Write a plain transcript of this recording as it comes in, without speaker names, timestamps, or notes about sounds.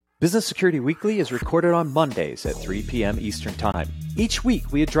Business Security Weekly is recorded on Mondays at 3 p.m. Eastern Time. Each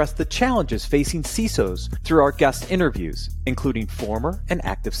week, we address the challenges facing CISOs through our guest interviews, including former and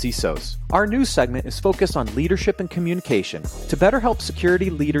active CISOs. Our news segment is focused on leadership and communication to better help security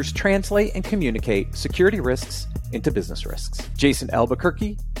leaders translate and communicate security risks into business risks. Jason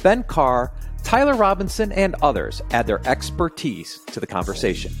Albuquerque, Ben Carr, Tyler Robinson, and others add their expertise to the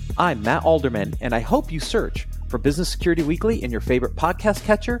conversation. I'm Matt Alderman, and I hope you search for Business Security Weekly in your favorite podcast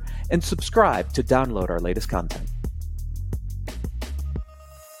catcher and subscribe to download our latest content.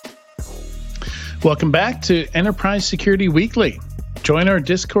 Welcome back to Enterprise Security Weekly. Join our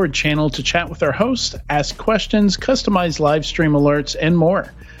Discord channel to chat with our host, ask questions, customize live stream alerts, and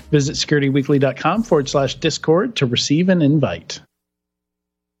more. Visit securityweekly.com/Discord to receive an invite.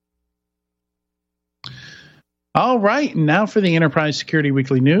 All right, now for the Enterprise Security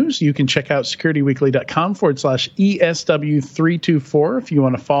Weekly news. You can check out securityweekly.com/ESW324 if you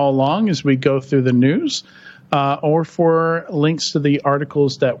want to follow along as we go through the news, or for links to the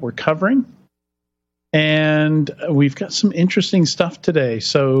articles that we're covering. And we've got some interesting stuff today.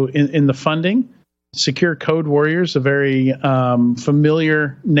 So in the funding, Secure Code Warriors, a very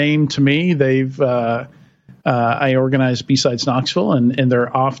familiar name to me. I organize B-Sides Knoxville, and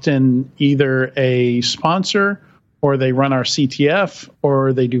they're often either a sponsor or they run our CTF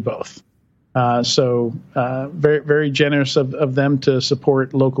or they do both. So very, very generous of them to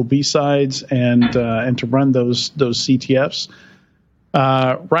support local B-Sides and to run those CTFs.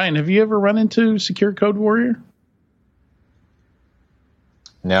 Ryan, have you ever run into Secure Code Warrior?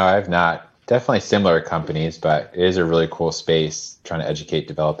 No, I have not. Definitely similar companies, but it is a really cool space trying to educate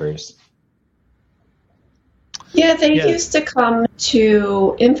developers. Yeah, they used to come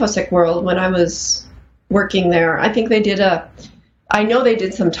to InfoSec World when I was working there. I think I know they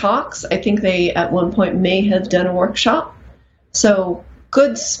did some talks. I think they at one point may have done a workshop. So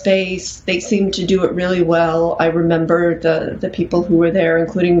good space. They seem to do it really well. I remember the people who were there,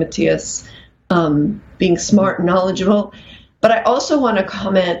 including Matthias, being smart and knowledgeable. But I also want to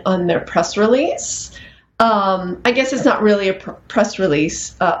comment on their press release. I guess it's not really a press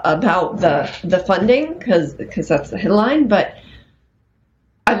release about the funding because that's the headline, but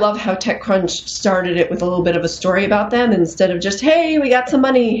I love how TechCrunch started it with a little bit of a story about them instead of just, hey, we got some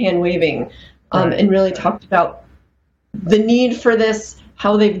money, hand waving, and really talked about the need for this,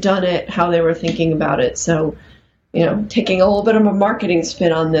 how they've done it, how they were thinking about it. So, taking a little bit of a marketing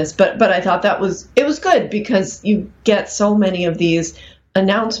spin on this, but I thought it was good because you get so many of these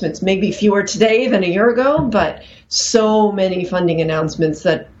announcements, maybe fewer today than a year ago, but so many funding announcements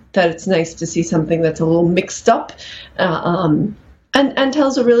that it's nice to see something that's a little mixed up and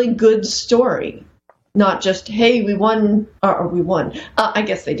tells a really good story. Not just, hey, we won. I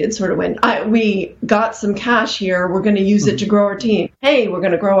guess they did sort of win. We got some cash here. We're going to use it to grow our team. Hey, we're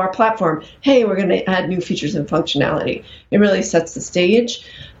going to grow our platform. Hey, we're going to add new features and functionality. It really sets the stage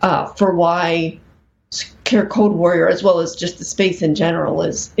for why Secure Code Warrior, as well as just the space in general,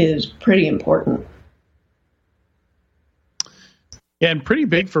 is pretty important. Yeah, and pretty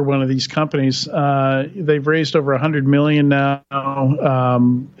big for one of these companies. They've raised over $100 million now,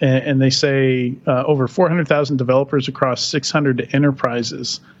 and they say over 400,000 developers across 600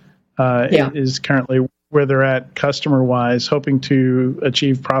 enterprises is currently where they're at customer-wise, hoping to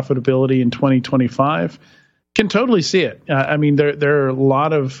achieve profitability in 2025. Can totally see it. I mean, there are a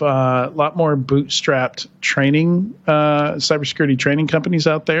lot more bootstrapped training, cybersecurity training companies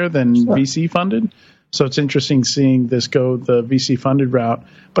out there than VC funded. So it's interesting seeing this go the VC funded route.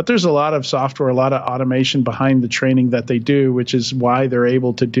 But there's a lot of software, a lot of automation behind the training that they do, which is why they're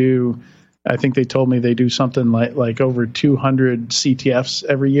able to do. I think they told me they do something like over 200 CTFs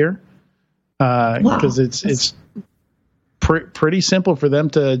every year, because it's pretty simple for them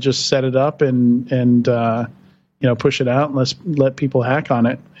to just set it up and push it out and let people hack on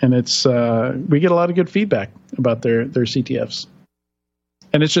it. And it's we get a lot of good feedback about their CTFs.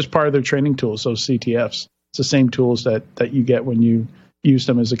 And it's just part of their training tools, those CTFs. It's the same tools that you get when you use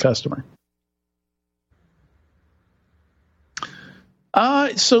them as a customer.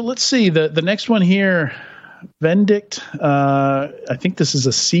 So let's see. The next one here, Vendict. I think this is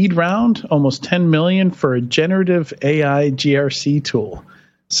a seed round, almost $10 million for a generative AI GRC tool.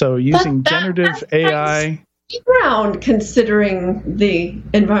 So using generative AI. Round, considering the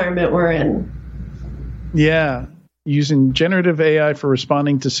environment we're in. Yeah. Using generative AI for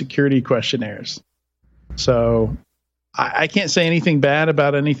responding to security questionnaires. So I can't say anything bad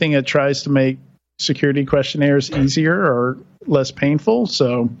about anything that tries to make security questionnaires easier or less painful.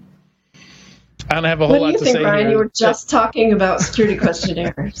 So I don't have a whole lot to say. What do you think, Brian? You were just talking about security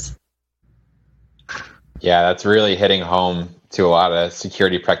questionnaires. Yeah, that's really hitting home to a lot of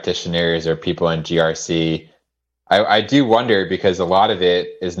security practitioners or people in GRC. I do wonder, because a lot of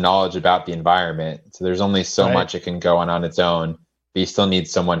it is knowledge about the environment. So there's only so much it can go on its own, but you still need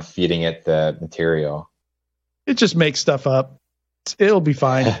someone feeding it the material. It just makes stuff up. It'll be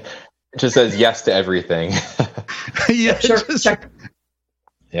fine. It just says yes to everything. Yeah, sure.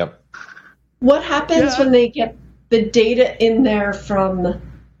 Yep. What happens when they get the data in there from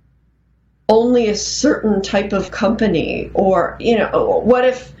only a certain type of company? Or, what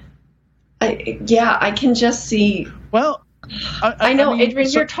if, I can just see. Well, I know,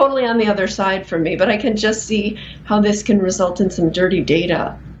 Adrian, you're totally on the other side from me, but I can just see how this can result in some dirty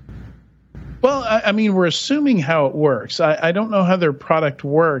data. Well, we're assuming how it works. I don't know how their product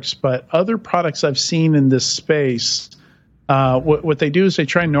works, but other products I've seen in this space, what they do is they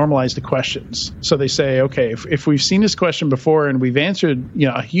try and normalize the questions. So they say, okay, if we've seen this question before and we've answered,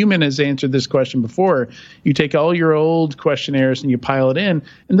 a human has answered this question before, you take all your old questionnaires and you pile it in.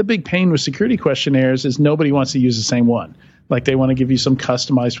 And the big pain with security questionnaires is nobody wants to use the same one. Like, they want to give you some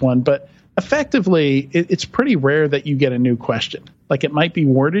customized one. But effectively, it's pretty rare that you get a new question. Like, it might be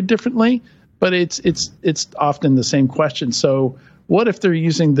worded differently, but it's often the same question. So what if they're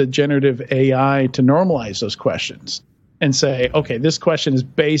using the generative AI to normalize those questions and say, okay, this question is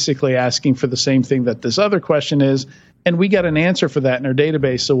basically asking for the same thing that this other question is, and we got an answer for that in our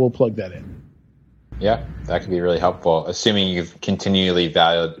database, so we'll plug that in. Yeah, that could be really helpful, assuming you've continually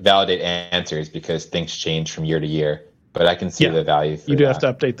validate answers, because things change from year to year. But I can see the value for you do that.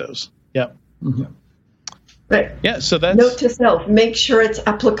 have to update those. Yep. Mm-hmm. Right. Yeah, so that's... Note to self, make sure it's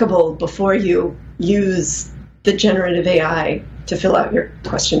applicable before you use the generative AI to fill out your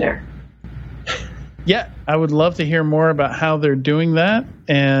questionnaire. Yeah, I would love to hear more about how they're doing that,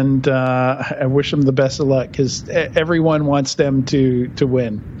 and I wish them the best of luck, because everyone wants them to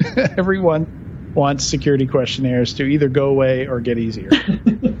win. Everyone wants security questionnaires to either go away or get easier.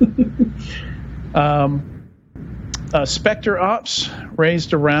 Spectre Ops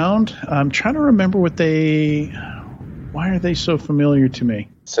raised around. I'm trying to remember why are they so familiar to me?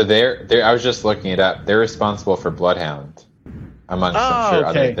 So they're I was just looking it up. They're responsible for Bloodhound, amongst I'm sure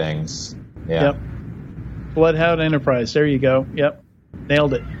other things. Yeah. Yep. Bloodhound Enterprise. There you go. Yep.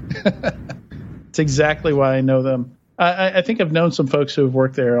 Nailed it. It's exactly why I know them. I think I've known some folks who have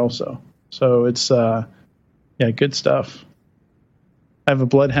worked there also. So it's good stuff. I have a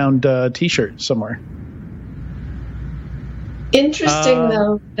Bloodhound t-shirt somewhere. Interesting,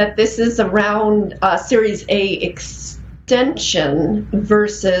 though, that this is around Series A extension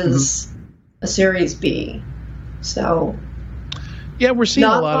versus a Series B. So, yeah, we're seeing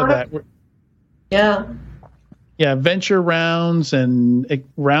a lot of that. Yeah, venture rounds and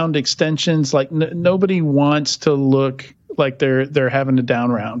round extensions. Like nobody wants to look like they're having a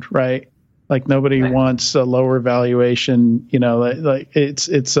down round, right? Like nobody wants a lower valuation. Like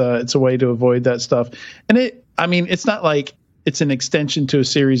it's a way to avoid that stuff. And it's not like it's an extension to a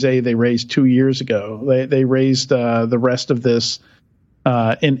Series A they raised 2 years ago. They raised the rest of this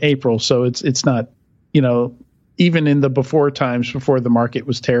in April, so it's not, even in the before times, before the market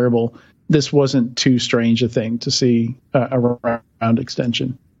was terrible, this wasn't too strange a thing to see a round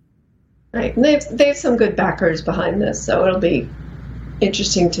extension. Right, and they have some good backers behind this, so it'll be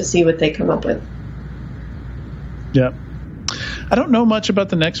interesting to see what they come up with. Yeah. I don't know much about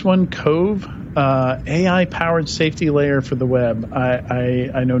the next one, Cove, AI-powered safety layer for the web.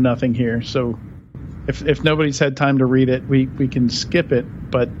 I know nothing here, so if nobody's had time to read it, we can skip it.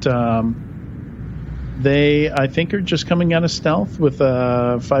 But they, I think, are just coming out of stealth with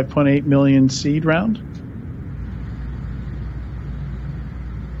a 5.8 million seed round.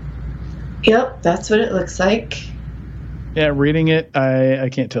 Yep, that's what it looks like. Yeah, reading it, I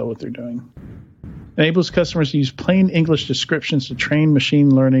can't tell what they're doing. Enables customers to use plain English descriptions to train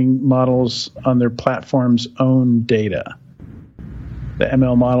machine learning models on their platform's own data. The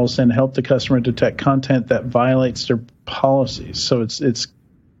ML models then help the customer detect content that violates their policies. So it's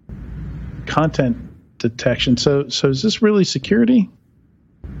content detection. So is this really security?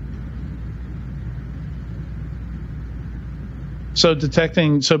 So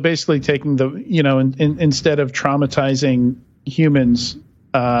basically taking the, instead of traumatizing humans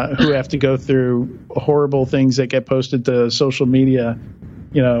who have to go through horrible things that get posted to social media,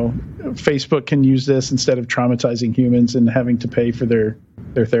 Facebook can use this instead of traumatizing humans and having to pay for their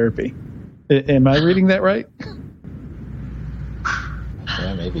therapy. Am I reading that right?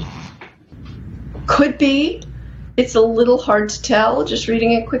 Yeah, maybe. Could be. It's a little hard to tell just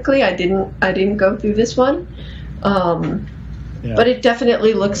reading it quickly. I didn't go through this one. But it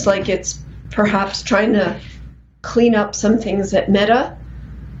definitely looks like it's perhaps trying to clean up some things at Meta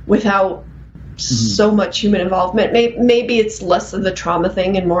without so much human involvement. Maybe it's less of the trauma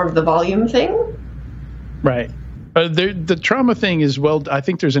thing and more of the volume thing. Right. The trauma thing is I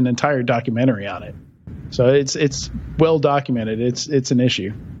think there's an entire documentary on it. So it's well documented. It's an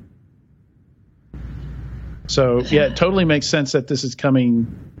issue. So yeah, it totally makes sense that this is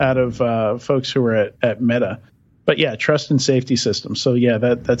coming out of folks who are at Meta. But yeah, trust and safety systems. So yeah,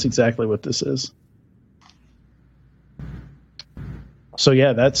 that's exactly what this is. So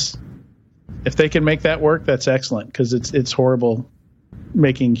yeah, if they can make that work, that's excellent, because it's horrible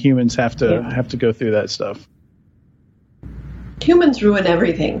making humans have to go through that stuff. Humans ruin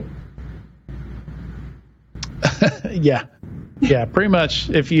everything. Yeah, pretty much.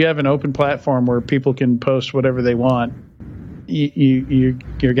 If you have an open platform where people can post whatever they want, you're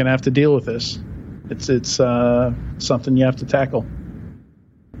going to have to deal with this. It's something you have to tackle.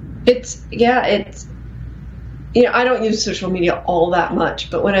 It's I don't use social media all that much,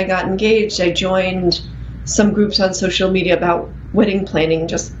 but when I got engaged, I joined some groups on social media about wedding planning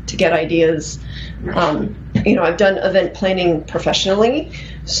just to get ideas. I've done event planning professionally,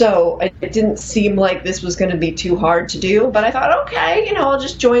 so it didn't seem like this was going to be too hard to do. But I thought, okay, I'll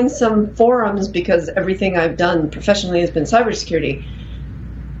just join some forums, because everything I've done professionally has been cybersecurity.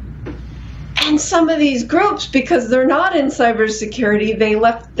 And some of these groups, because they're not in cybersecurity, they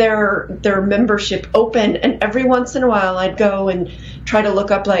left their membership open. And every once in a while, I'd go and try to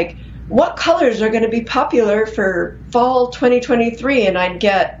look up, like, what colors are going to be popular for fall 2023, and I'd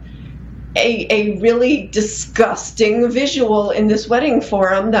get a really disgusting visual in this wedding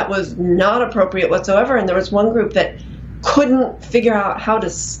forum that was not appropriate whatsoever. And there was one group that couldn't figure out how to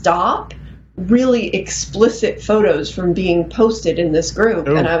stop really explicit photos from being posted in this group.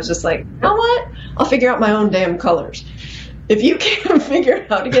 Ooh. And I was just like, you know what? I'll figure out my own damn colors. If you can't figure out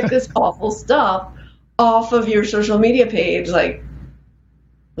how to get this awful stuff off of your social media page, like,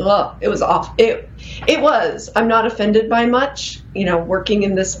 ugh, it was off. It was. I'm not offended by much. Working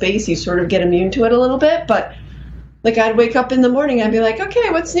in this space, you sort of get immune to it a little bit. But like, I'd wake up in the morning, I'd be like, okay,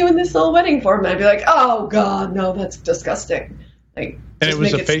 what's new in this little wedding forum? And I'd be like, oh God, no, that's disgusting. Like, and it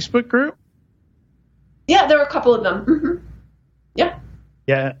was a Facebook group? Yeah, there were a couple of them. Mm-hmm. Yeah.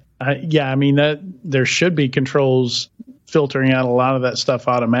 Yeah. I mean, there should be controls filtering out a lot of that stuff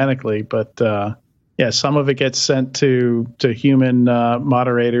automatically, but yeah, some of it gets sent to human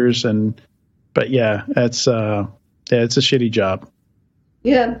moderators, but yeah, it's a shitty job.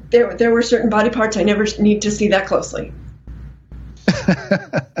 Yeah, there were certain body parts I never need to see that closely.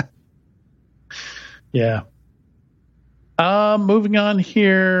 Yeah. Moving on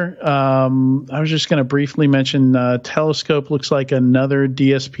here, I was just going to briefly mention Telescope looks like another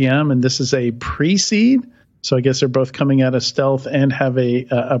DSPM, and this is a pre-seed. So I guess they're both coming out of stealth and have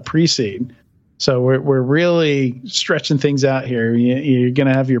a pre-seed. So we're really stretching things out here. You're going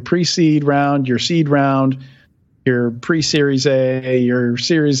to have your pre-seed round, your seed round, your pre-series A, your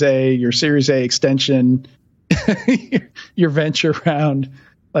Series A, your Series A extension, your venture round.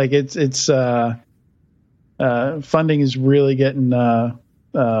 Like it's funding is really getting. I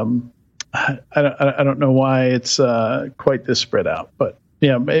don't know why it's quite this spread out, but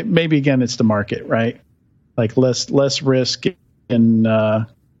yeah, maybe again it's the market, right? Like less risk in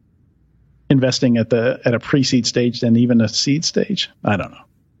investing at a pre-seed stage than even a seed stage. I don't know.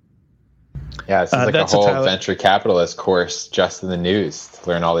 Yeah, it's like a whole venture capitalist course just in the news to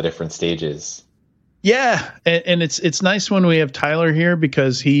learn all the different stages. Yeah, and it's nice when we have Tyler here,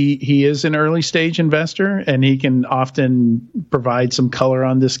 because he is an early stage investor, and he can often provide some color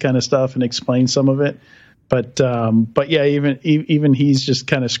on this kind of stuff and explain some of it. But yeah, even he's just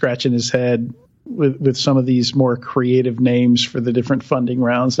kind of scratching his head with some of these more creative names for the different funding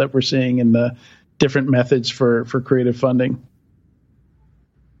rounds that we're seeing and the different methods for creative funding.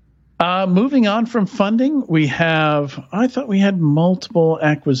 Moving on from funding, I thought we had multiple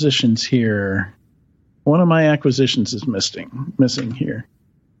acquisitions here. One of my acquisitions is missing here.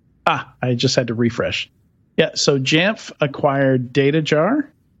 I just had to refresh. Yeah, so Jamf acquired DataJar.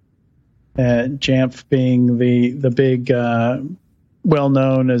 Jamf being the big,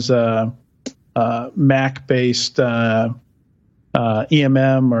 well-known as a Mac-based EMM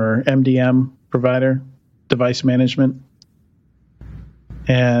or MDM provider, device management.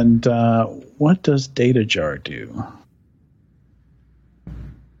 And what does DataJar do?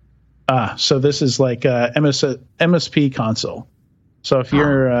 So this is like a MSP console. So if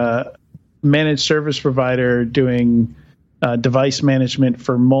you're a managed service provider doing device management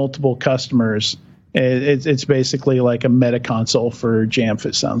for multiple customers, it's basically like a meta console for Jamf,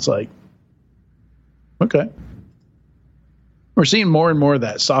 it sounds like. Okay. We're seeing more and more of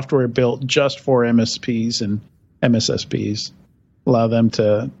that software built just for MSPs and MSSPs. allow them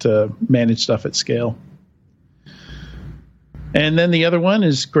to manage stuff at scale. And then the other one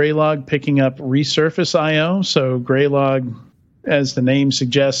is Graylog picking up Resurface IO. So Graylog, as the name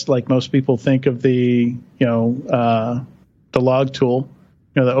suggests, like most people think of the log tool,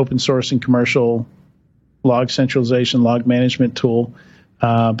 the open source and commercial log centralization, log management tool.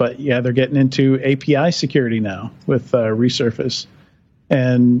 But yeah, they're getting into API security now with Resurface.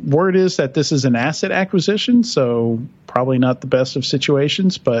 And word is that this is an asset acquisition, so probably not the best of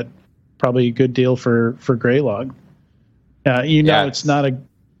situations, but probably a good deal for Graylog. It's not a...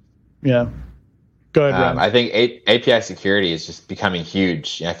 Yeah. Go ahead, Rob. I think API security is just becoming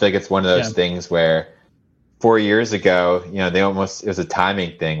huge. I feel like it's one of those things where 4 years ago, it was a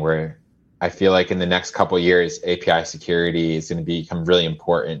timing thing where I feel like in the next couple of years, API security is going to become really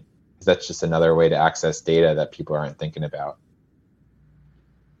important because that's just another way to access data that people aren't thinking about.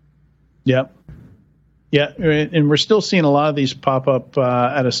 Yep. Yeah, and we're still seeing a lot of these pop up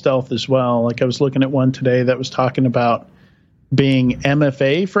out of Stealth as well. Like I was looking at one today that was talking about being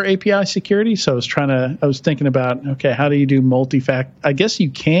MFA for API security. So I was thinking about, okay, how do you do multi-fact? I guess you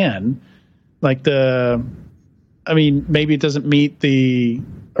can, maybe it doesn't meet the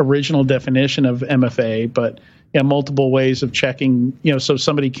original definition of MFA, but multiple ways of checking, so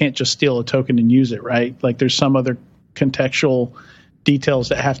somebody can't just steal a token and use it, right? Like there's some other contextual details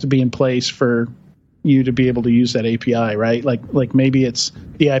that have to be in place for you to be able to use that API, right? Like maybe it's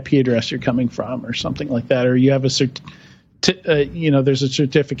the IP address you're coming from or something like that, or you have there's a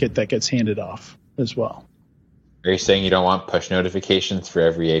certificate that gets handed off as well. Are you saying you don't want push notifications for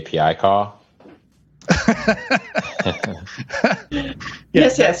every API call?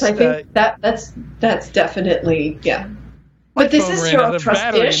 Yes. I think that's definitely, yeah. But this is zero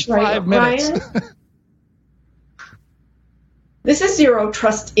trust-ish, right, Ryan? This is zero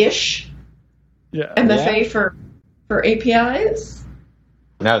trust-ish. Yeah. MFA for APIs.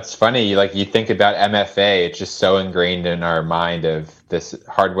 No, it's funny. You think about MFA, it's just so ingrained in our mind of this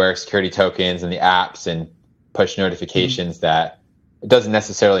hardware security tokens and the apps and push notifications that it doesn't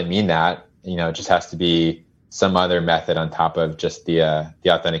necessarily mean that. It just has to be some other method on top of just the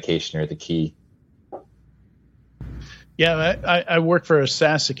authentication or the key. Yeah, I work for a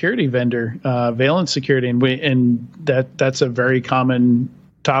SaaS security vendor, Valence Security, and that's a very common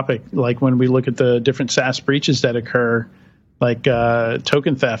topic. Like when we look at the different SaaS breaches that occur, like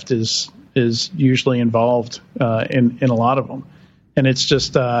token theft is usually involved in a lot of them, and it's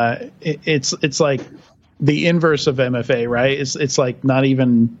just it's like the inverse of MFA, right? It's like not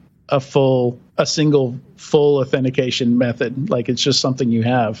even a single full authentication method. Like it's just something you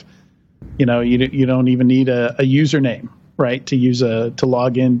have. You don't even need a username, right, to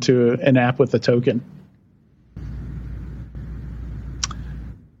log into an app with a token.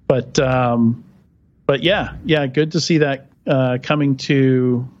 But yeah, good to see that coming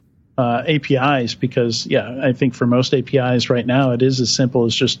to APIs because I think for most APIs right now it is as simple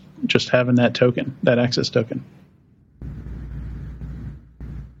as just having that token, that access token.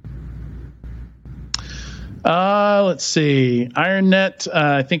 Let's see. IronNet,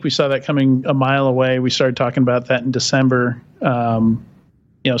 I think we saw that coming a mile away. We started talking about that in December.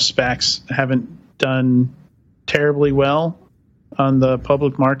 SPACs haven't done terribly well on the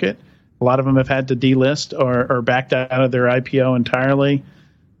public market. A lot of them have had to delist or backed out of their IPO entirely.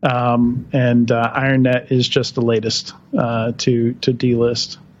 And IronNet is just the latest to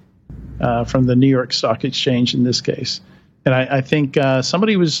delist from the New York Stock Exchange in this case. And I think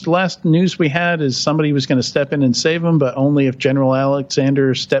the last news we had is somebody was going to step in and save them, but only if General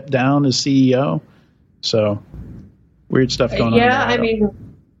Alexander stepped down as CEO. So weird stuff going on. Yeah, I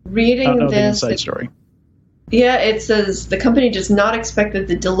mean, reading this, the inside story. Yeah, it says the company does not expect that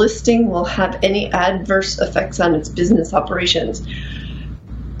the delisting will have any adverse effects on its business operations.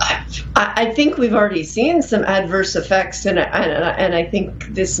 I think we've already seen some adverse effects, and I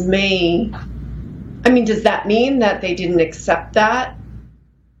think this may. I mean, does that mean that they didn't accept that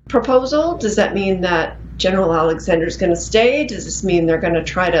proposal? Does that mean that General Alexander's going to stay? Does this mean they're going to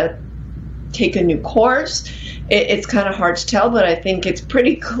try to take a new course? It's kind of hard to tell, but I think it's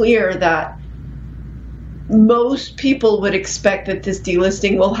pretty clear that most people would expect that this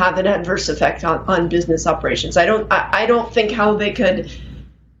delisting will have an adverse effect on business operations. I don't think how they could,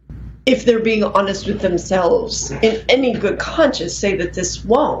 if they're being honest with themselves, in any good conscience, say that this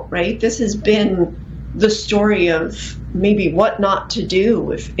won't, right? This has been the story of maybe what not to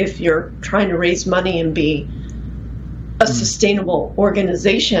do if you're trying to raise money and be a sustainable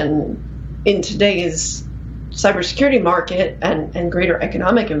organization in today's cybersecurity market and greater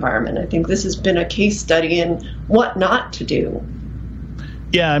economic environment. I think this has been a case study in what not to do.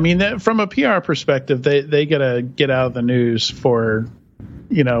 Yeah, I mean, from a PR perspective, they got to get out of the news for,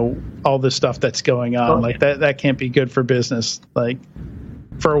 all this stuff that's going on. Like that can't be good for business. Like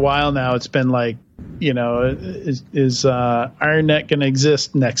for a while now, it's been like, is IronNet going to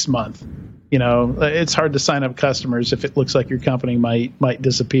exist next month? It's hard to sign up customers if it looks like your company might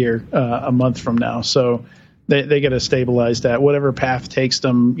disappear a month from now. So they got to stabilize that. Whatever path takes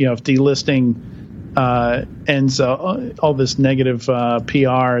them, if delisting ends all this negative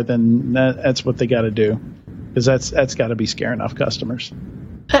PR, then that's what they got to do, because that's got to be scaring off customers.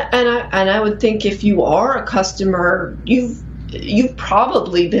 And I would think if you are a customer, you've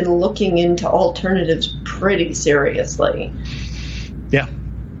probably been looking into alternatives pretty seriously. Yeah.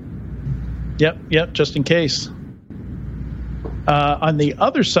 Yep. Just in case. On the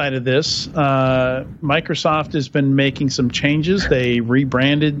other side of this, Microsoft has been making some changes. They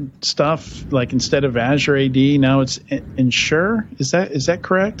rebranded stuff, like instead of Azure AD, now it's Ensure. Is that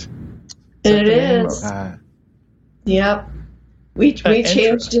correct? It is. Yep. We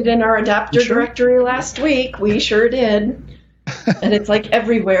changed it in our adapter directory last week. We sure did. And it's like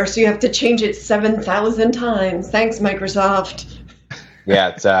everywhere, so you have to change it 7,000 times. Thanks, Microsoft. Yeah,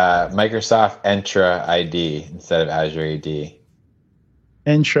 it's Microsoft Entra ID instead of Azure AD.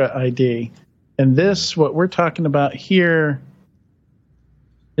 Entra ID. And this, what we're talking about here,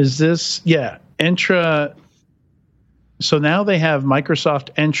 is this, Entra. So now they have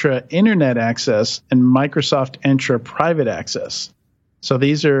Microsoft Entra Internet Access and Microsoft Entra Private Access. So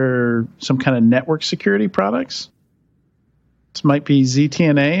these are some kind of network security products. This might be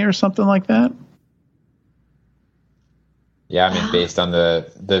ZTNA or something like that. Yeah, I mean, based on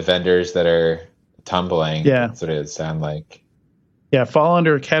the vendors that are tumbling, that's what it would sound like. Yeah, fall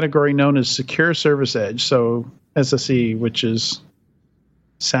under a category known as Secure Service Edge. So SSE, which is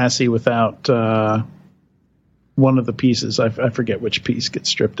SASE without one of the pieces. I forget which piece gets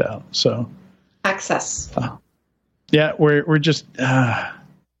stripped out. So access. We're just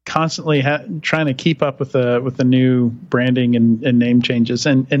constantly trying to keep up with the new branding and name changes,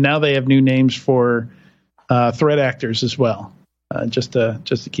 and now they have new names for threat actors as well, just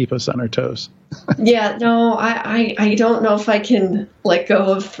to keep us on our toes. Yeah, no, I don't know if I can let go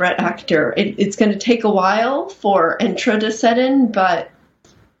of threat actor. It's going to take a while for Entra to set in, but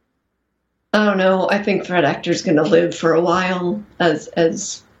I don't know. I think threat actor is going to live for a while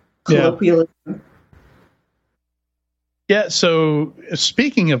as colloquialism. Yeah. So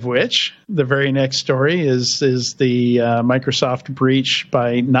speaking of which, the very next story is the Microsoft breach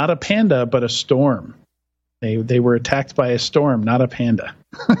by not a panda but a storm. They were attacked by a storm, not a panda.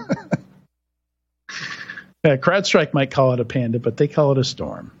 CrowdStrike might call it a panda, but they call it a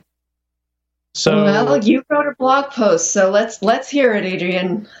storm. So, well, you wrote a blog post, so let's hear it,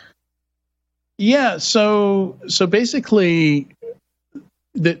 Adrian. Yeah. So basically,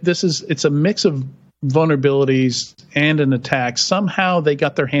 it's a mix of vulnerabilities and an attack. Somehow they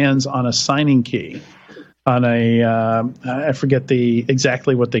got their hands on a signing key, on I forget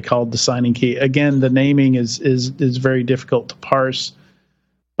exactly what they called the signing key. Again, the naming is very difficult to parse,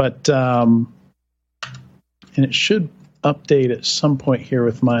 but and it should update at some point here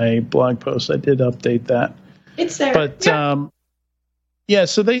with my blog post. I did update that. It's there. But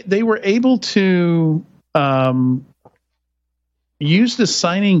so they were able to use the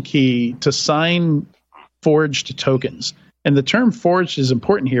signing key to sign forged tokens. And the term forged is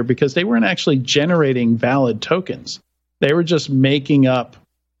important here because they weren't actually generating valid tokens. They were just making up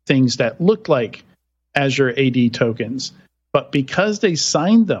things that looked like Azure AD tokens. But because they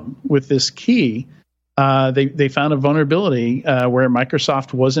signed them with this key, they found a vulnerability where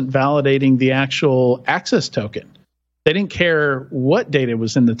Microsoft wasn't validating the actual access token. They didn't care what data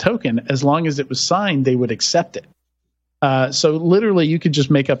was in the token. As long as it was signed, they would accept it. So literally, you could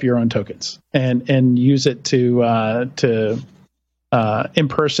just make up your own tokens and use it to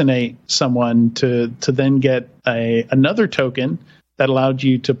impersonate someone to then get another token that allowed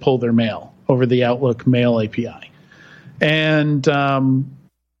you to pull their mail over the Outlook Mail API. And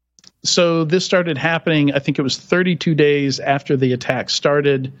so this started happening. I think it was 32 days after the attack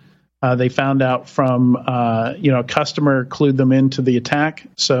started. They found out from a customer clued them into the attack.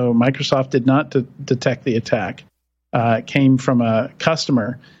 So Microsoft did not detect the attack. It came from a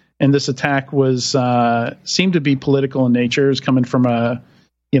customer, and this attack was seemed to be political in nature. It was coming from a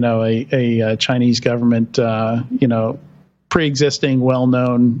Chinese government, pre-existing,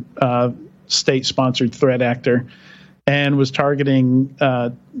 well-known state-sponsored threat actor, and was targeting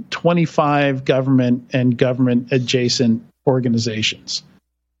 25 government and government-adjacent organizations.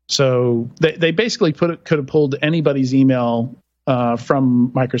 So they basically could have pulled anybody's email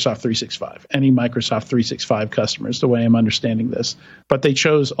from Microsoft 365, any Microsoft 365 customers, the way I'm understanding this. But they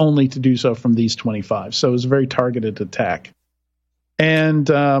chose only to do so from these 25. So it was a very targeted attack. And,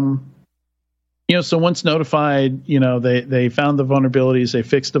 so once notified, they found the vulnerabilities, they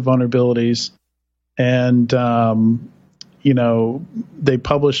fixed the vulnerabilities, and, they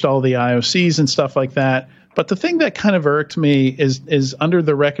published all the IOCs and stuff like that. But the thing that kind of irked me is under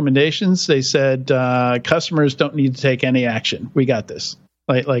the recommendations, they said customers don't need to take any action. We got this.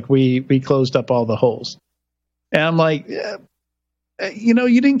 Like we closed up all the holes. And I'm like, you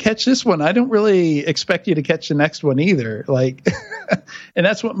didn't catch this one. I don't really expect you to catch the next one either. Like, and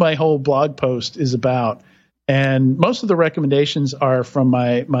that's what my whole blog post is about. And most of the recommendations are from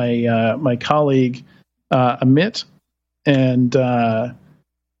my colleague Amit,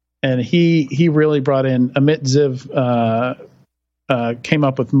 and he really brought in Amit Ziv. Came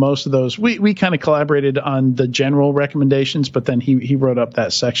up with most of those. We kind of collaborated on the general recommendations, but then he wrote up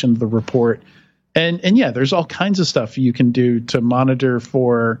that section of the report. And yeah, there's all kinds of stuff you can do to monitor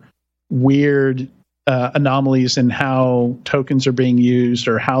for weird anomalies in how tokens are being used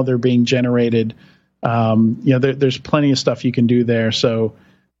or how they're being generated. There's plenty of stuff you can do there. So,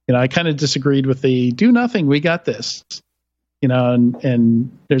 I kind of disagreed with the do nothing. We got this.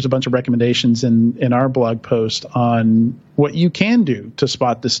 And there's a bunch of recommendations in our blog post on what you can do to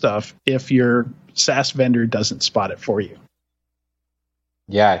spot this stuff if your SaaS vendor doesn't spot it for you.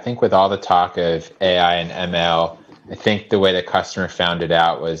 Yeah, I think with all the talk of AI and ML, I think the way the customer found it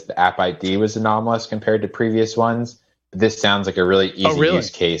out was the app ID was anomalous compared to previous ones. This sounds like a really easy use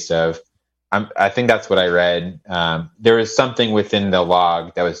case of, I think that's what I read. There was something within the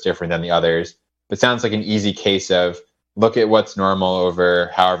log that was different than the others, but sounds like an easy case of, look at what's normal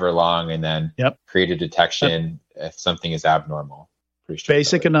over however long and then create a detection if something is abnormal.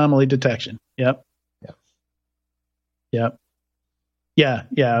 Basic anomaly detection. Yep. Yeah.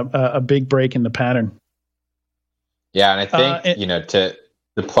 A big break in the pattern. Yeah. And I think, to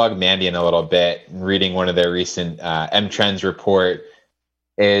plug Mandiant a little bit, reading one of their recent M-Trends report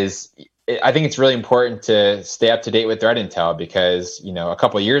I think it's really important to stay up to date with threat intel because, a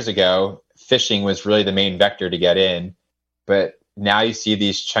couple of years ago, phishing was really the main vector to get in. But now you see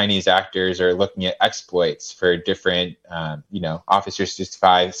these Chinese actors are looking at exploits for different, Office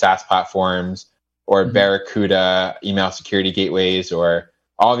 365 SaaS platforms or Barracuda email security gateways or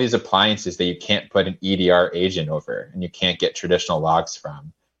all of these appliances that you can't put an EDR agent over and you can't get traditional logs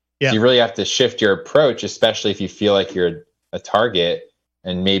from. Yeah. So you really have to shift your approach, especially if you feel like you're a target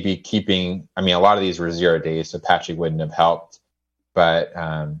and maybe keeping, a lot of these were 0 days, so patching wouldn't have helped. But,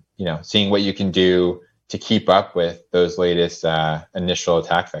 seeing what you can do to keep up with those latest initial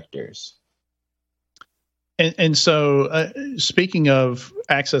attack vectors. And so speaking of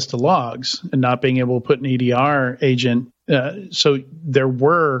access to logs and not being able to put an EDR agent, so there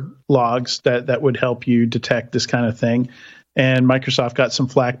were logs that would help you detect this kind of thing. And Microsoft got some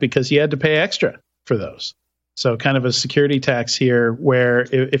flack because you had to pay extra for those. So kind of a security tax here where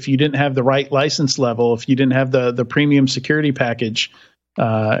if you didn't have the right license level, if you didn't have the premium security package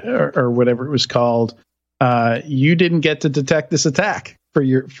or whatever it was called, you didn't get to detect this attack for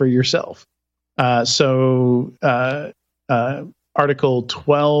yourself. So Article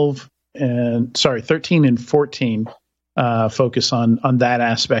 13 and 14 focus on that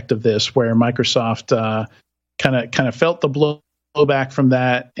aspect of this, where Microsoft kind of felt the blowback from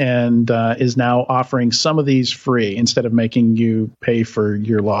that and is now offering some of these free instead of making you pay for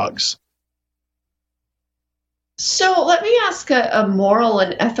your logs. So let me ask a moral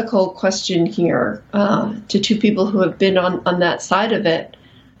and ethical question here to two people who have been on that side of it.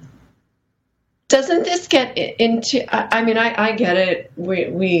 Doesn't this get into, I get it,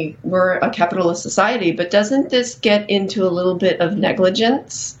 we're a capitalist society, but doesn't this get into a little bit of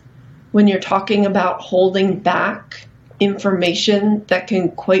negligence when you're talking about holding back information that can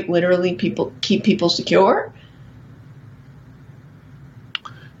quite literally keep people secure?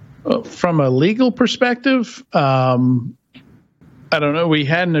 From a legal perspective, I don't know. We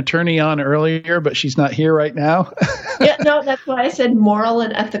had an attorney on earlier, but she's not here right now. Yeah, no, that's why I said moral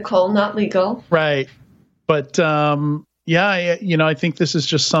and ethical, not legal. Right. But I think this is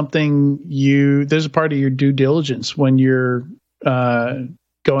just something there's a part of your due diligence when you're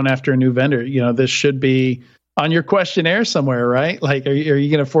going after a new vendor. This should be on your questionnaire somewhere, right? Like, are you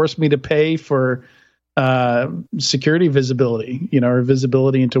going to force me to pay for security visibility, or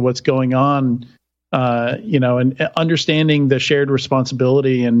visibility into what's going on, and understanding the shared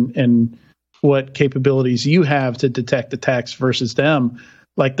responsibility and what capabilities you have to detect attacks versus them.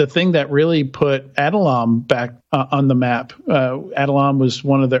 Like the thing that really put Adalom back on the map. Adalom was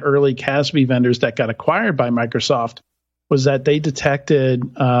one of the early CASB vendors that got acquired by Microsoft was that they detected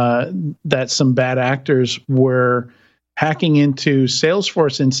that some bad actors were hacking into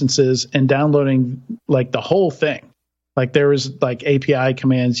Salesforce instances and downloading like the whole thing. Like there was like API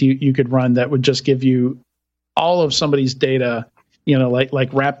commands you could run that would just give you all of somebody's data, like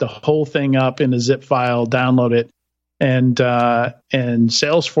wrap the whole thing up in a zip file, download it. And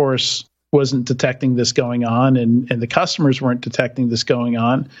Salesforce wasn't detecting this going on, and the customers weren't detecting this going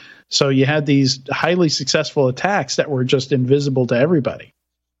on. So you had these highly successful attacks that were just invisible to everybody.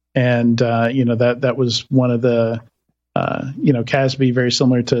 And, that was one of the, CASB, very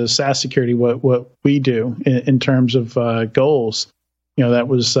similar to SaaS security, what we do in terms of goals. That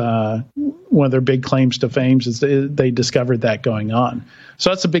was one of their big claims to fame is they discovered that going on. So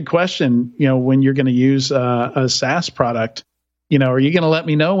that's a big question, when you're going to use a SaaS product, are you going to let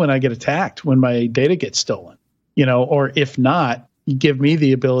me know when I get attacked, when my data gets stolen, or if not, you give me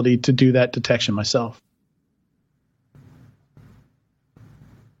the ability to do that detection myself.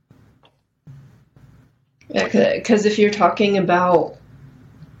 Because if you're talking about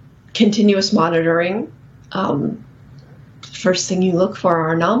continuous monitoring, first thing you look for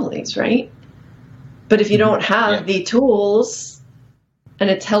are anomalies, right? But if you don't have the tools and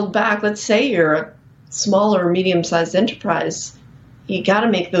it's held back, let's say you're a small or medium-sized enterprise, you got to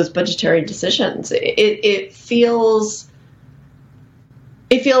make those budgetary decisions. It feels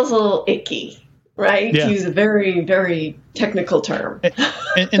a little icky, right? Yeah. To use a very, very technical term.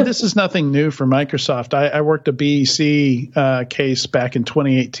 and this is nothing new for Microsoft. I worked a BEC case back in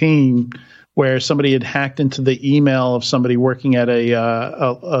 2018 where somebody had hacked into the email of somebody working at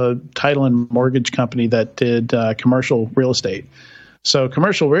a title and mortgage company that did commercial real estate. So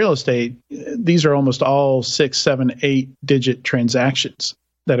commercial real estate, these are almost all 6, 7, 8-digit transactions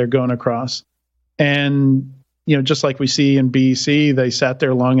that are going across. And, just like we see in BEC, they sat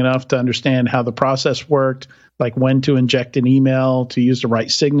there long enough to understand how the process worked, like when to inject an email, to use the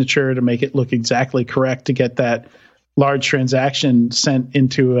right signature, to make it look exactly correct, to get that large transaction sent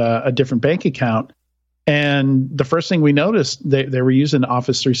into a different bank account. And the first thing we noticed, they were using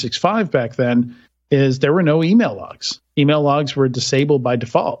Office 365 back then, is there were no email logs. Email logs were disabled by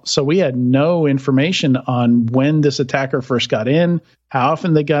default. So we had no information on when this attacker first got in, how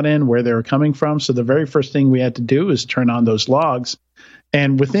often they got in, where they were coming from. So the very first thing we had to do is turn on those logs.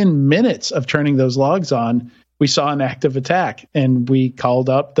 And within minutes of turning those logs on, we saw an active attack. And we called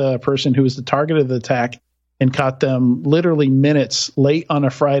up the person who was the target of the attack and caught them literally minutes late on a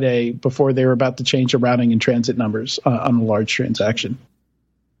Friday before they were about to change the routing and transit numbers on a large transaction.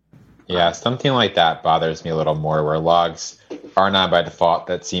 Yeah, something like that bothers me a little more, where logs aren't on by default.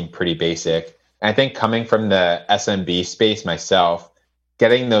 That seem pretty basic. And I think coming from the SMB space myself,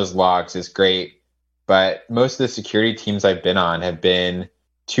 getting those logs is great, but most of the security teams I've been on have been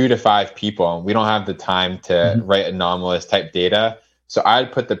 2 to 5 people. We don't have the time to write anomalous type data. So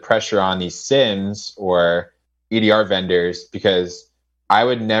I'd put the pressure on these SIMs or EDR vendors, because I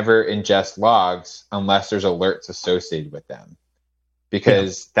would never ingest logs unless there's alerts associated with them.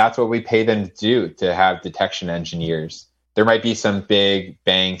 Because that's what we pay them to do, to have detection engineers. There might be some big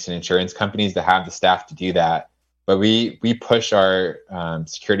banks and insurance companies that have the staff to do that, but we push our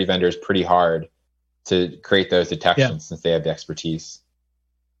security vendors pretty hard to create those detections since they have the expertise.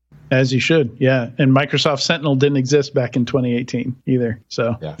 As you should, yeah. And Microsoft Sentinel didn't exist back in 2018 either.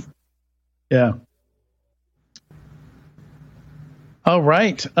 So, yeah. All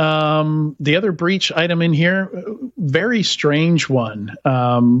right. The other breach item in here, very strange one,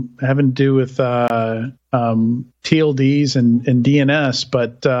 having to do with TLDs and DNS,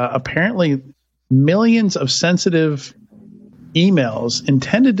 but apparently millions of sensitive emails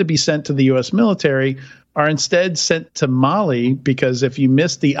intended to be sent to the U.S. military are instead sent to Mali, because if you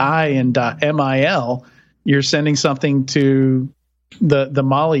miss the I in .mil, you're sending something to the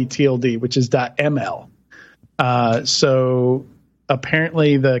Mali TLD, which is .ml. So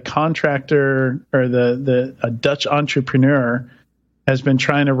apparently the contractor or a Dutch entrepreneur has been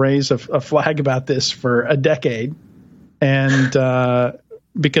trying to raise a flag about this for a decade, and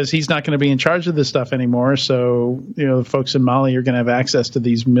because he's not going to be in charge of this stuff anymore. So, the folks in Mali are going to have access to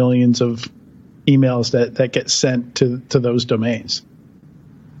these millions of emails that get sent to those domains.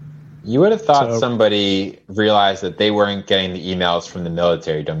 You would have thought somebody realized that they weren't getting the emails from the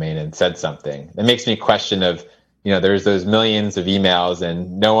military domain and said something. That makes me question of, there's those millions of emails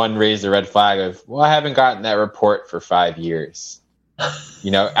and no one raised a red flag of, well, I haven't gotten that report for 5 years.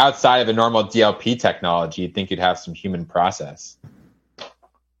 Outside of a normal DLP technology, you'd think you'd have some human process.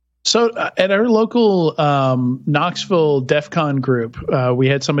 So at our local Knoxville DEF CON group, we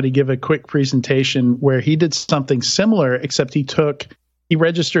had somebody give a quick presentation where he did something similar, except he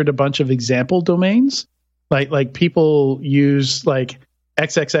registered a bunch of example domains Like people use like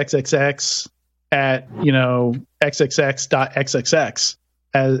XXXXX at, xxx.xxx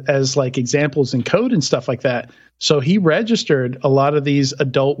as like examples in code and stuff like that. So he registered a lot of these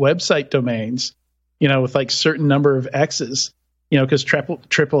adult website domains, with like certain number of X's, because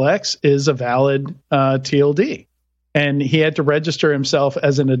triple X is a valid TLD. And he had to register himself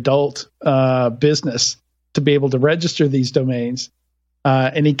as an adult business to be able to register these domains.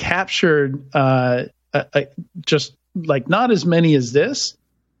 And he captured just like not as many as this,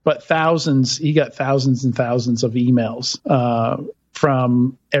 but thousands. He got thousands and thousands of emails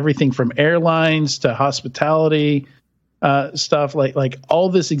from everything from airlines to hospitality stuff. Like all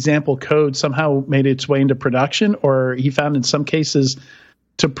this example code somehow made its way into production, or he found in some cases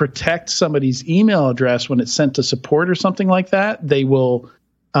to protect somebody's email address when it's sent to support or something like that, they will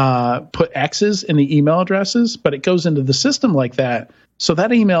put X's in the email addresses, but it goes into the system like that. So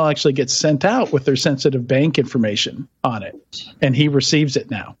that email actually gets sent out with their sensitive bank information on it, and he receives it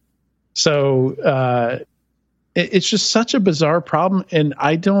now. So it's just such a bizarre problem, and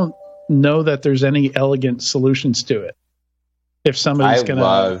I don't know that there's any elegant solutions to it. If somebody's going to...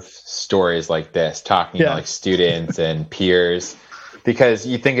 I love stories like this, talking to like students and peers, because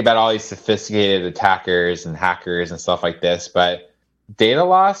you think about all these sophisticated attackers and hackers and stuff like this, but data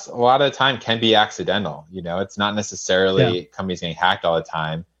loss a lot of the time can be accidental. It's not necessarily companies getting hacked all the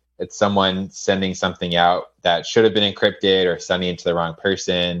time. It's someone sending something out that should have been encrypted or sending it to the wrong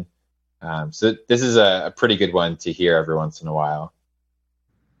person. So this is a pretty good one to hear every once in a while.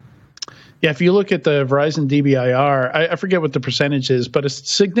 Yeah, if you look at the Verizon DBIR, I forget what the percentage is, but a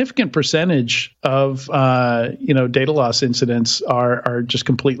significant percentage of data loss incidents are just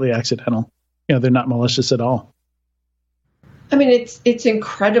completely accidental. They're not malicious at all. I mean, it's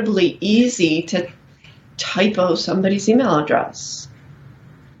incredibly easy to typo somebody's email address,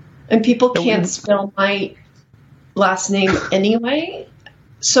 and people can't spell my last name anyway.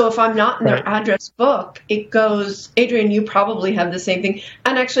 So if I'm not in their address book, it goes, Adrian, you probably have the same thing.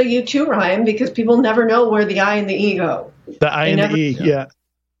 And actually you too, Ryan, because people never know where the I and the E go. The I and the E, yeah.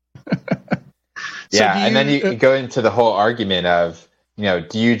 And then you go into the whole argument of, do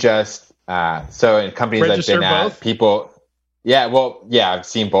you just, so in companies I've been at, people, I've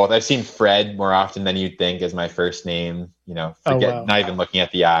seen both. I've seen Fred more often than you'd think as my first name, not even looking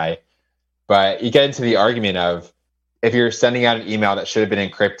at the I. But you get into the argument of, if you're sending out an email that should have been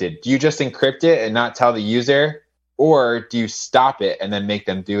encrypted, do you just encrypt it and not tell the user? Or do you stop it and then make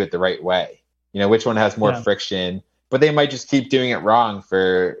them do it the right way? Which one has more friction? But they might just keep doing it wrong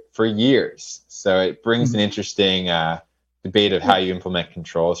for years. So it brings an interesting debate of how you implement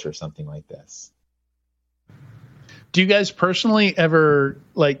controls for something like this. Do you guys personally ever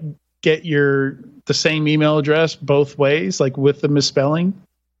get the same email address both ways, like with the misspelling?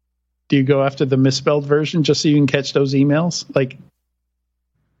 Do you go after the misspelled version just so you can catch those emails? Do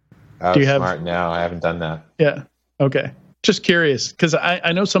you have smart? No, I haven't done that. Yeah. Okay. Just curious, because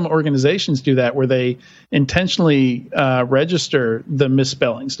I know some organizations do that where they intentionally register the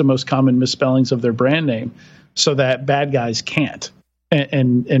misspellings, the most common misspellings of their brand name, so that bad guys can't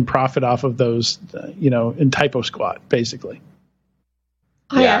and profit off of those, in typo squat, basically.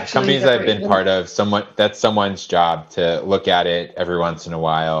 Companies I've been part of, that's someone's job to look at it every once in a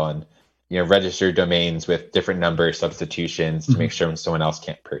while and register domains with different number substitutions to make sure someone else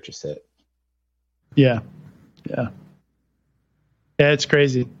can't purchase it. Yeah, it's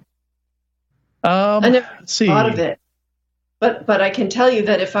crazy. I never thought of it, but I can tell you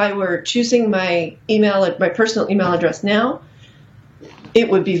that if I were choosing my personal email address now, it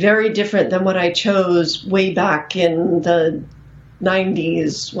would be very different than what I chose way back in the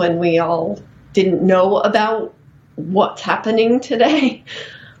 90s when we all didn't know about what's happening today.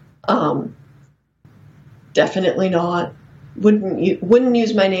 Definitely not. Wouldn't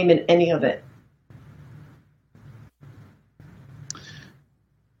use my name in any of it.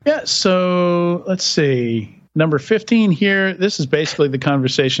 Yeah, so let's see. Number 15 here. This is basically the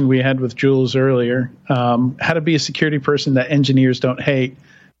conversation we had with Jules earlier. How to be a security person that engineers don't hate.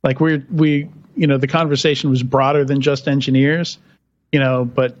 Like the conversation was broader than just engineers,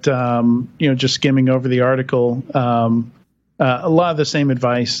 but just skimming over the article, a lot of the same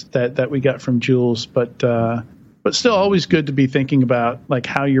advice that we got from Jules, but still always good to be thinking about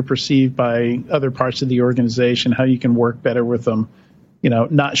how you're perceived by other parts of the organization, how you can work better with them,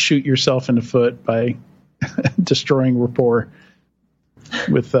 not shoot yourself in the foot by destroying rapport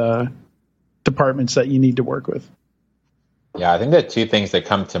with departments that you need to work with. Yeah, I think the two things that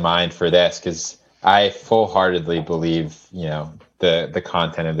come to mind for this, because I full-heartedly believe, the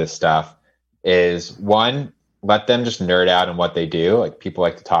content of this stuff is, one, let them just nerd out on what they do. People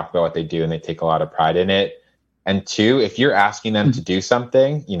like to talk about what they do and they take a lot of pride in it. And two, if you're asking them to do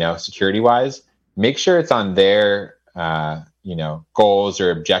something, security wise, make sure it's on their, goals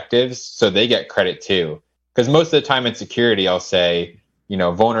or objectives so they get credit too. Because most of the time in security, I'll say,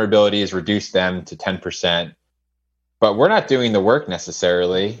 vulnerabilities reduce them to 10%, but we're not doing the work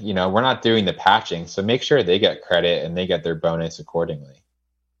necessarily. We're not doing the patching. So make sure they get credit and they get their bonus accordingly.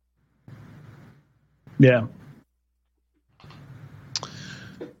 Yeah.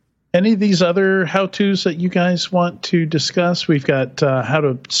 Any of these other how-tos that you guys want to discuss? We've got how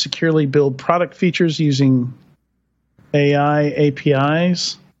to securely build product features using AI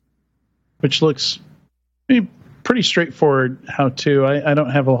APIs, which looks pretty straightforward how-to. I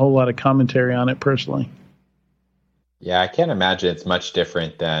don't have a whole lot of commentary on it personally. Yeah, I can't imagine it's much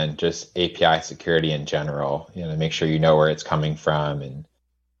different than just API security in general. Make sure you know where it's coming from and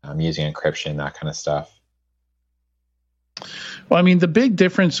using encryption, that kind of stuff. Well, the big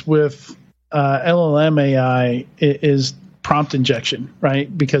difference with LLM AI is prompt injection,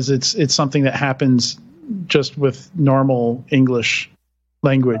 right? Because it's something that happens just with normal English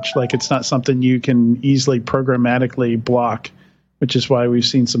language. Like, it's not something you can easily programmatically block, which is why we've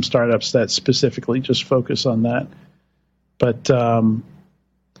seen some startups that specifically just focus on that. But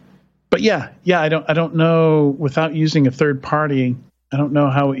yeah, I don't know, without using a third party, I don't know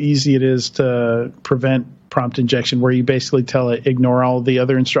how easy it is to prevent prompt injection, where you basically tell it, ignore all the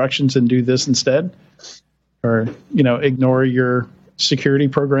other instructions and do this instead, or ignore your security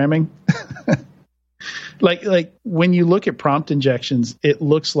programming. like when you look at prompt injections, it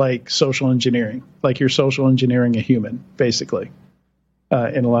looks like social engineering, like you're social engineering a human, basically,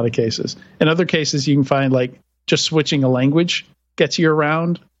 in a lot of cases. In other cases, you can find like just switching a language gets you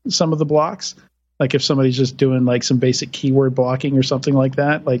around some of the blocks. Like if somebody's just doing like some basic keyword blocking or something like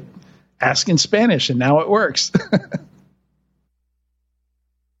that, like ask in Spanish and now it works.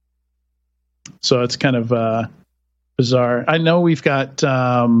 So it's kind of bizarre. I know we've got,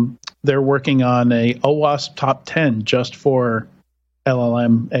 they're working on a OWASP top 10 just for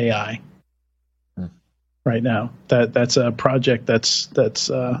LLM AI right now. That's a project that's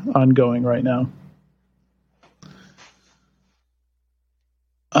ongoing right now.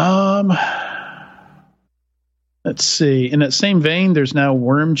 Let's see. In that same vein, there's now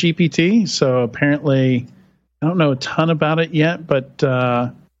WormGPT. So apparently, I don't know a ton about it yet, but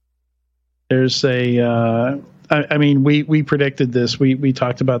there's a. We predicted this. We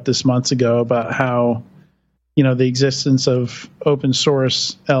talked about this months ago about how, the existence of open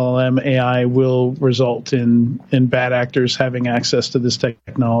source LLM AI will result in bad actors having access to this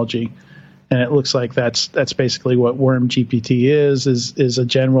technology. And it looks like that's basically what WormGPT is a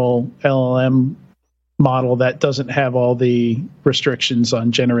general LLM model that doesn't have all the restrictions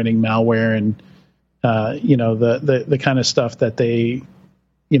on generating malware and the kind of stuff that they,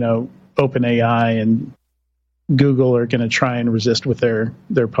 OpenAI and Google are going to try and resist with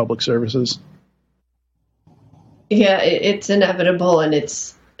their public services. Yeah, it's inevitable, and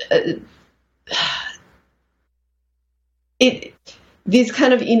it's these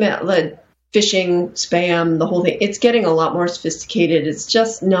kind of email phishing, spam, the whole thing, it's getting a lot more sophisticated. It's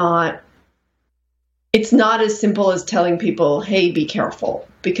just not as simple as telling people, hey, be careful,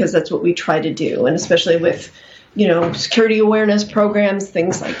 because that's what we try to do. And especially with, security awareness programs,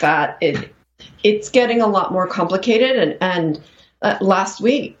 things like that, it's getting a lot more complicated. And last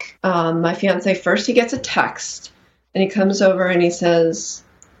week, my fiance, first he gets a text and he comes over and he says,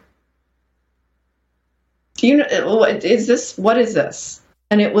 what is this?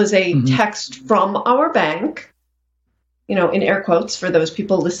 And it was a text from our bank, in air quotes for those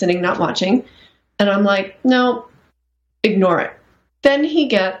people listening, not watching. And I'm like, no, ignore it. Then he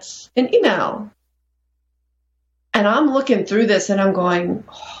gets an email. And I'm looking through this and I'm going,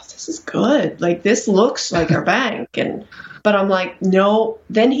 oh, this is good. Like, this looks like our bank. But I'm like, no.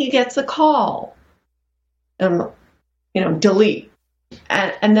 Then he gets a call. Delete.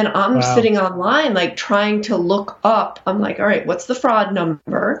 And then I'm sitting online, like, trying to look up. I'm like, all right, what's the fraud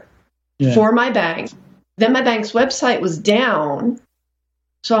number for my bank? Then my bank's website was down.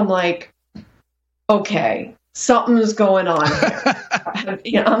 So I'm like, okay, something's going on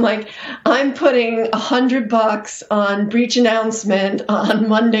here. I'm like, I'm putting $100 on breach announcement on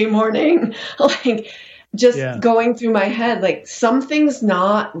Monday morning, like, just going through my head, like, something's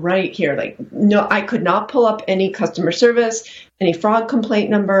not right here. Like, no, I could not pull up any customer service, any fraud complaint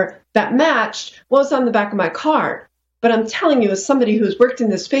number that matched what was on the back of my card. But I'm telling you, as somebody who's worked in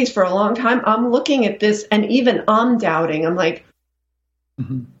this space for a long time, I'm looking at this and even I'm doubting. I'm like,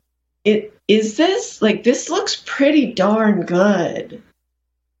 is this, like, this looks pretty darn good.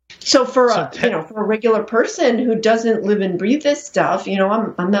 So for a regular person who doesn't live and breathe this stuff,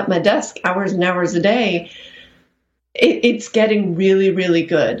 I'm at my desk hours and hours a day. it's getting really, really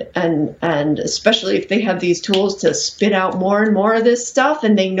good. And especially if they have these tools to spit out more and more of this stuff,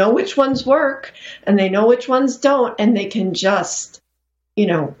 and they know which ones work and they know which ones don't, and they can just,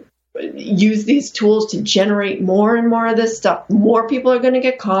 use these tools to generate more and more of this stuff. More people are going to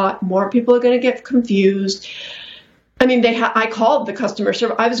get caught. More people are going to get confused. I mean, I called the customer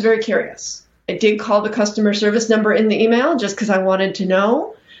service. I was very curious. I did call the customer service number in the email just because I wanted to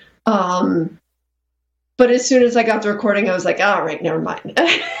know. But as soon as I got the recording, I was like, all right, never mind.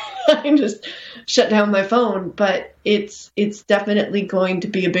 I just shut down my phone. But it's definitely going to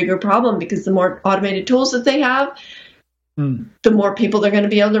be a bigger problem because the more automated tools that they have, the more people they're going to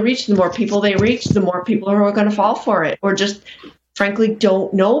be able to reach. The more people they reach, the more people are going to fall for it or just, frankly,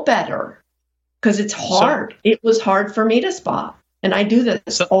 don't know better because it's hard. It was hard for me to spot. And I do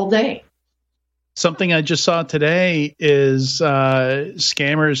this all day. Something I just saw today is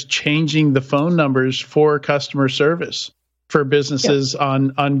scammers changing the phone numbers for customer service for businesses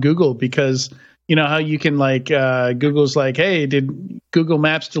on Google, because you know how you can Google's like, hey, did Google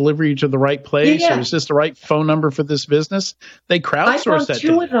Maps deliver you to the right place? Or is this the right phone number for this business? They crowdsource that.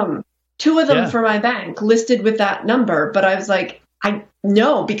 Two of them for my bank listed with that number. But I was like,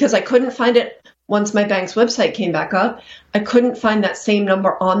 because I couldn't find it. Once my bank's website came back up, I couldn't find that same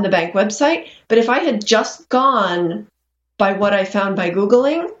number on the bank website. But if I had just gone by what I found by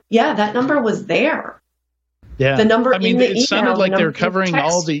Googling, that number was there. Yeah. The number in the email. It sounded like they were covering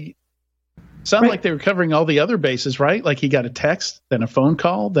all the like they were covering all the other bases, right? Like he got a text, then a phone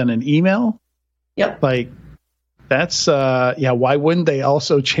call, then an email. Yep. Like that's why wouldn't they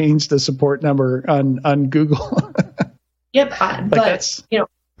also change the support number on Google? Yep.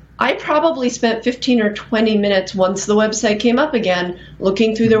 I probably spent 15 or 20 minutes once the website came up again,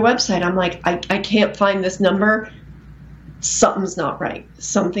 looking through their website. I'm like, I can't find this number. Something's not right.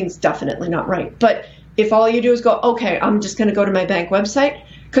 Something's definitely not right. But if all you do is go, okay, I'm just going to go to my bank website,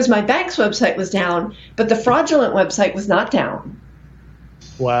 because my bank's website was down, but the fraudulent website was not down.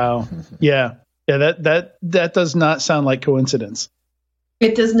 Wow. Yeah. That does not sound like coincidence.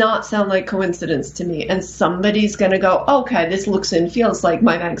 It does not sound like coincidence to me. And somebody's going to go, okay, this looks and feels like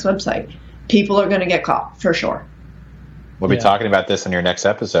my bank's website. People are going to get caught, for sure. We'll be talking about this in your next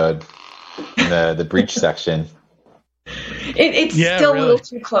episode, in the breach section. It's still really a little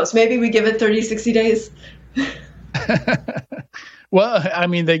too close. Maybe we give it 30, 60 days. Well, I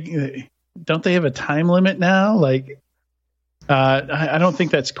mean, don't they have a time limit now? I don't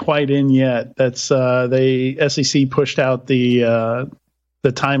think that's quite in yet. That's SEC pushed out the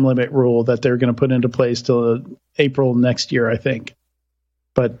time limit rule that they're going to put into place till April next year, I think.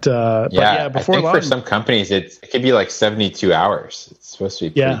 But before I think long, for some companies it could be like 72 hours. It's supposed to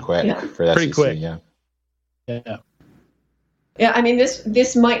be pretty quick for that. Pretty quick. Yeah, I mean,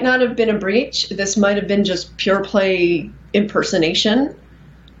 this might not have been a breach. This might have been just pure play impersonation.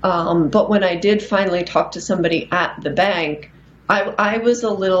 But when I did finally talk to somebody at the bank, I was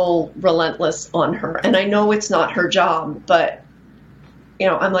a little relentless on her. And I know it's not her job, but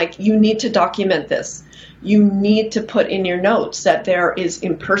I'm like, you need to document this. You need to put in your notes that there is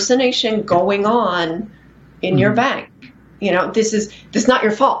impersonation going on in your bank. This is not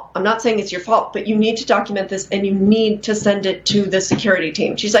your fault. I'm not saying it's your fault, but you need to document this and you need to send it to the security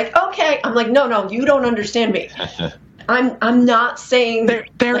team. She's like, okay. I'm like, no, you don't understand me. I'm not saying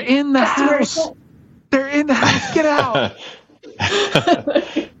they're in the house. They're in the house. Get out.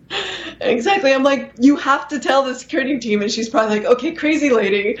 Exactly. I'm like, you have to tell the security team, and she's probably like, okay, crazy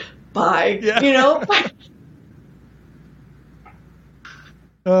lady, bye. Yeah.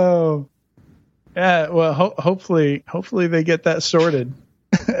 Oh, yeah. Well, hopefully they get that sorted.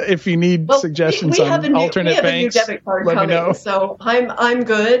 If you need suggestions on alternate banks, a new debit card let coming, me know. So I'm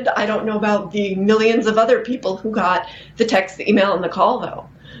good. I don't know about the millions of other people who got the text, the email, and the call, though.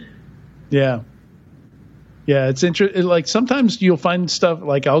 Yeah. Yeah, it's interesting. Like sometimes you'll find stuff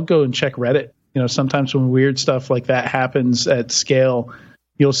like I'll go and check Reddit. Sometimes when weird stuff like that happens at scale,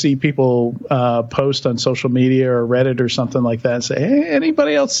 you'll see people post on social media or Reddit or something like that and say, hey,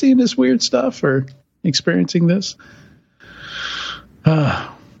 anybody else seeing this weird stuff or experiencing this?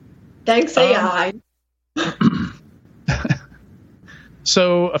 Thanks, AI.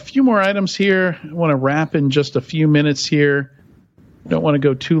 So a few more items here. I want to wrap in just a few minutes here. Don't want to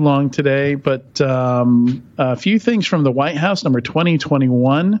go too long today, but a few things from the White House, number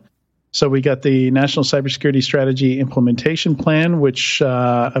 2021. So we got the National Cybersecurity Strategy Implementation Plan, which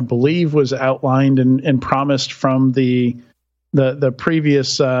I believe was outlined and promised from the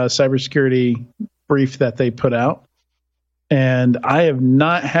previous cybersecurity brief that they put out. And I have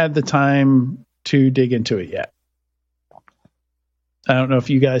not had the time to dig into it yet. I don't know if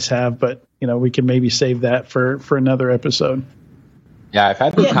you guys have, but we can maybe save that for another episode. Yeah, I've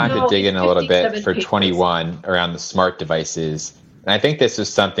had the time to dig in a little bit for 21 around the smart devices. And I think this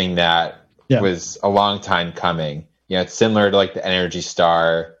was something that was a long time coming. It's similar to like the Energy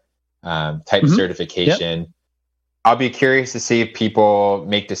Star type certification. Yep. I'll be curious to see if people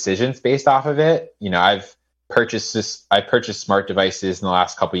make decisions based off of it. I've purchased smart devices in the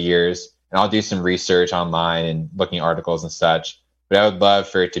last couple of years, and I'll do some research online and looking at articles and such. But I would love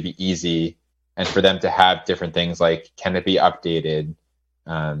for it to be easy and for them to have different things like, can it be updated?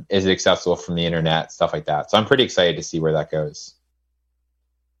 Is it accessible from the internet? Stuff like that. So I'm pretty excited to see where that goes.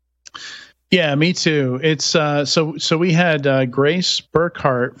 Yeah, me too. It's so we had Grace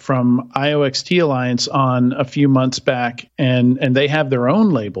Burkhart from IOXT Alliance on a few months back, and they have their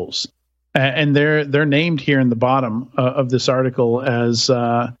own labels, and they're named here in the bottom of this article as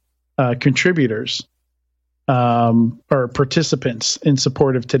contributors or participants in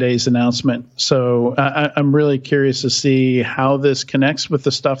support of today's announcement. So I'm really curious to see how this connects with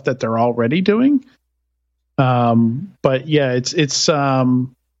the stuff that they're already doing. But yeah,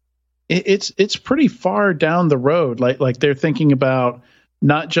 it's pretty far down the road. Like they're thinking about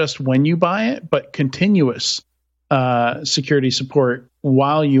not just when you buy it, but continuous security support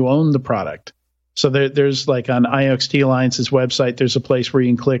while you own the product. So there's like on IOXT Alliance's website, there's a place where you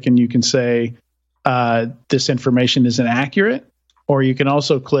can click and you can say, this information isn't accurate, or you can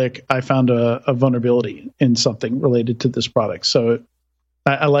also click, I found a vulnerability in something related to this product. So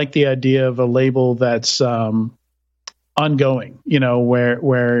I like the idea of a label that's ongoing,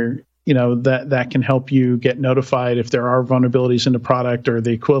 where that can help you get notified if there are vulnerabilities in the product, or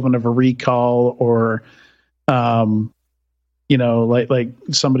the equivalent of a recall, or like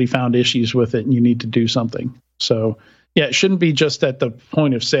somebody found issues with it and you need to do something. So yeah, it shouldn't be just at the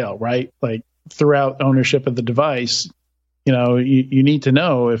point of sale, right? Like throughout ownership of the device, you need to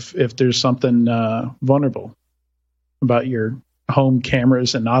know if there's something vulnerable about your home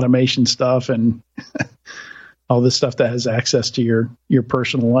cameras and automation stuff and all this stuff that has access to your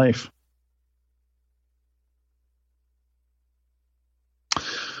personal life.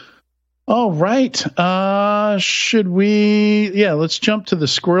 All right. Should we? Yeah, let's jump to the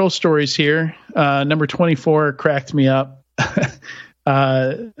squirrel stories here. Number 24 cracked me up.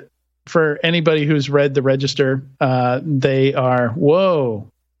 For anybody who's read the register, they are, whoa.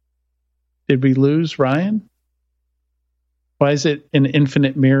 Did we lose Ryan? Why is it an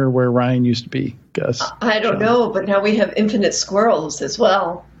infinite mirror where Ryan used to be, Gus? I don't know, but now we have infinite squirrels as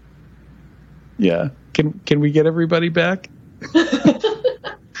well. Yeah. Can we get everybody back?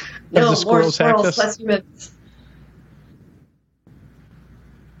 No, more squirrels, less humans.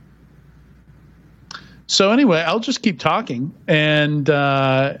 So anyway, I'll just keep talking, and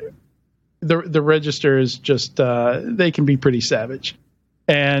the register is just they can be pretty savage.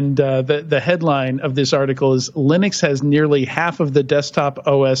 And the headline of this article is Linux has nearly half of the desktop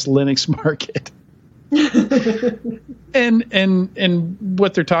OS Linux market. and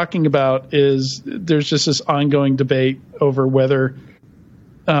what they're talking about is there's just this ongoing debate over whether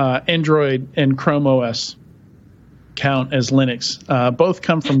Android and Chrome OS count as Linux. Both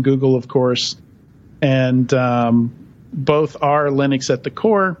come from Google, of course, and both are Linux at the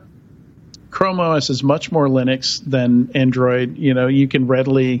core. Chrome OS is much more Linux than Android. You can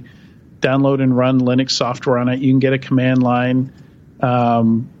readily download and run Linux software on it. You can get a command line.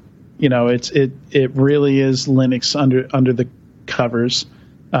 It really is Linux under the covers,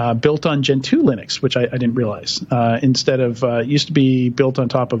 built on Gen 2 Linux, which I didn't realize. Instead of it used to be built on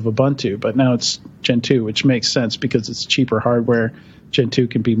top of Ubuntu, but now it's Gen 2, which makes sense because it's cheaper hardware. Gen 2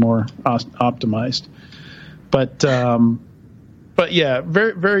 can be more optimized. But yeah,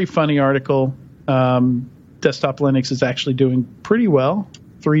 very, very funny article. Desktop Linux is actually doing pretty well,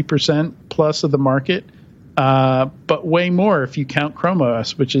 3% plus of the market, but way more if you count Chrome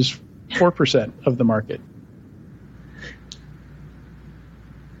OS, which is 4% of the market.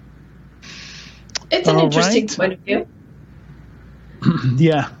 It's an interesting point of view.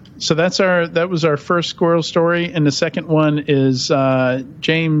 Yeah. So that was our first squirrel story, and the second one is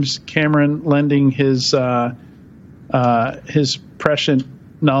James Cameron lending his prescient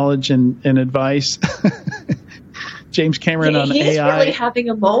knowledge and advice. James Cameron on he's AI. He's really having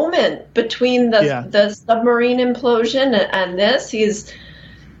a moment between the submarine implosion and this. He's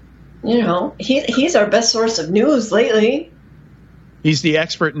our best source of news lately. He's the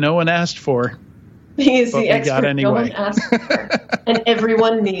expert no one asked for. He's the expert anyway. No one asked for, and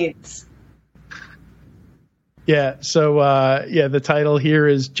everyone needs. Yeah, so the title here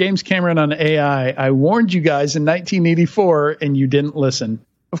is James Cameron on AI. I warned you guys in 1984 and you didn't listen.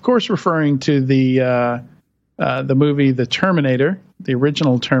 Of course, referring to the the movie The Terminator, the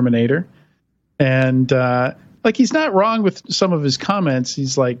original Terminator. And he's not wrong with some of his comments.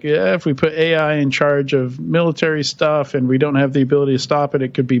 He's like, yeah, if we put AI in charge of military stuff and we don't have the ability to stop it,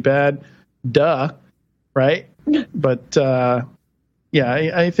 it could be bad. Duh. Right? But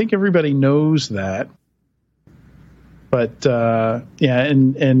I think everybody knows that. But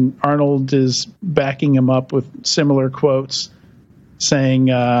and Arnold is backing him up with similar quotes, saying,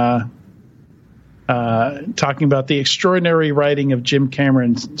 talking about the extraordinary writing of Jim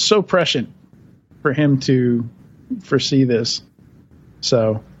Cameron, so prescient for him to foresee this.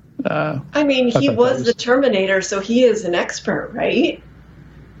 So, he was the Terminator, so he is an expert, right?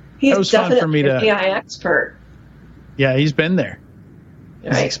 He's definitely an AI expert. Yeah, he's been there.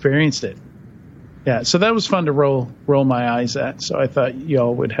 Right. He's experienced it. Yeah, so that was fun to roll my eyes at. So I thought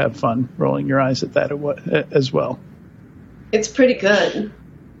y'all would have fun rolling your eyes at that as well. It's pretty good.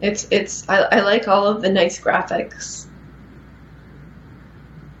 I like all of the nice graphics.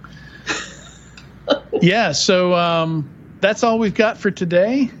 Yeah, so that's all we've got for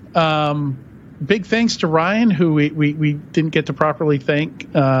today. Big thanks to Ryan, who we didn't get to properly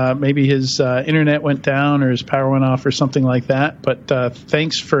thank. Maybe his internet went down or his power went off or something like that. But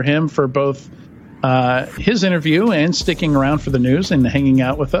thanks for him for both his interview and sticking around for the news and hanging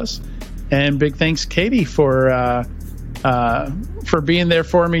out with us. And big thanks, Katie, for being there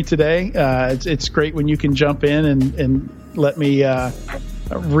for me today. It's great when you can jump in and let me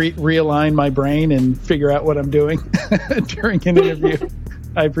realign my brain and figure out what I'm doing during an interview.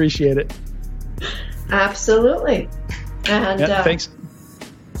 I appreciate it. Absolutely. And thanks.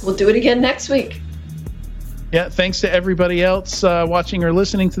 We'll do it again next week. Yeah, thanks to everybody else watching or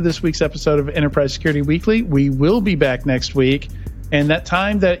listening to this week's episode of Enterprise Security Weekly. We will be back next week, and that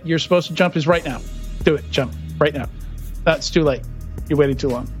time that you're supposed to jump is right now. Do it. Jump right now. That's too late. You waited too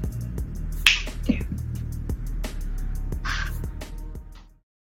long.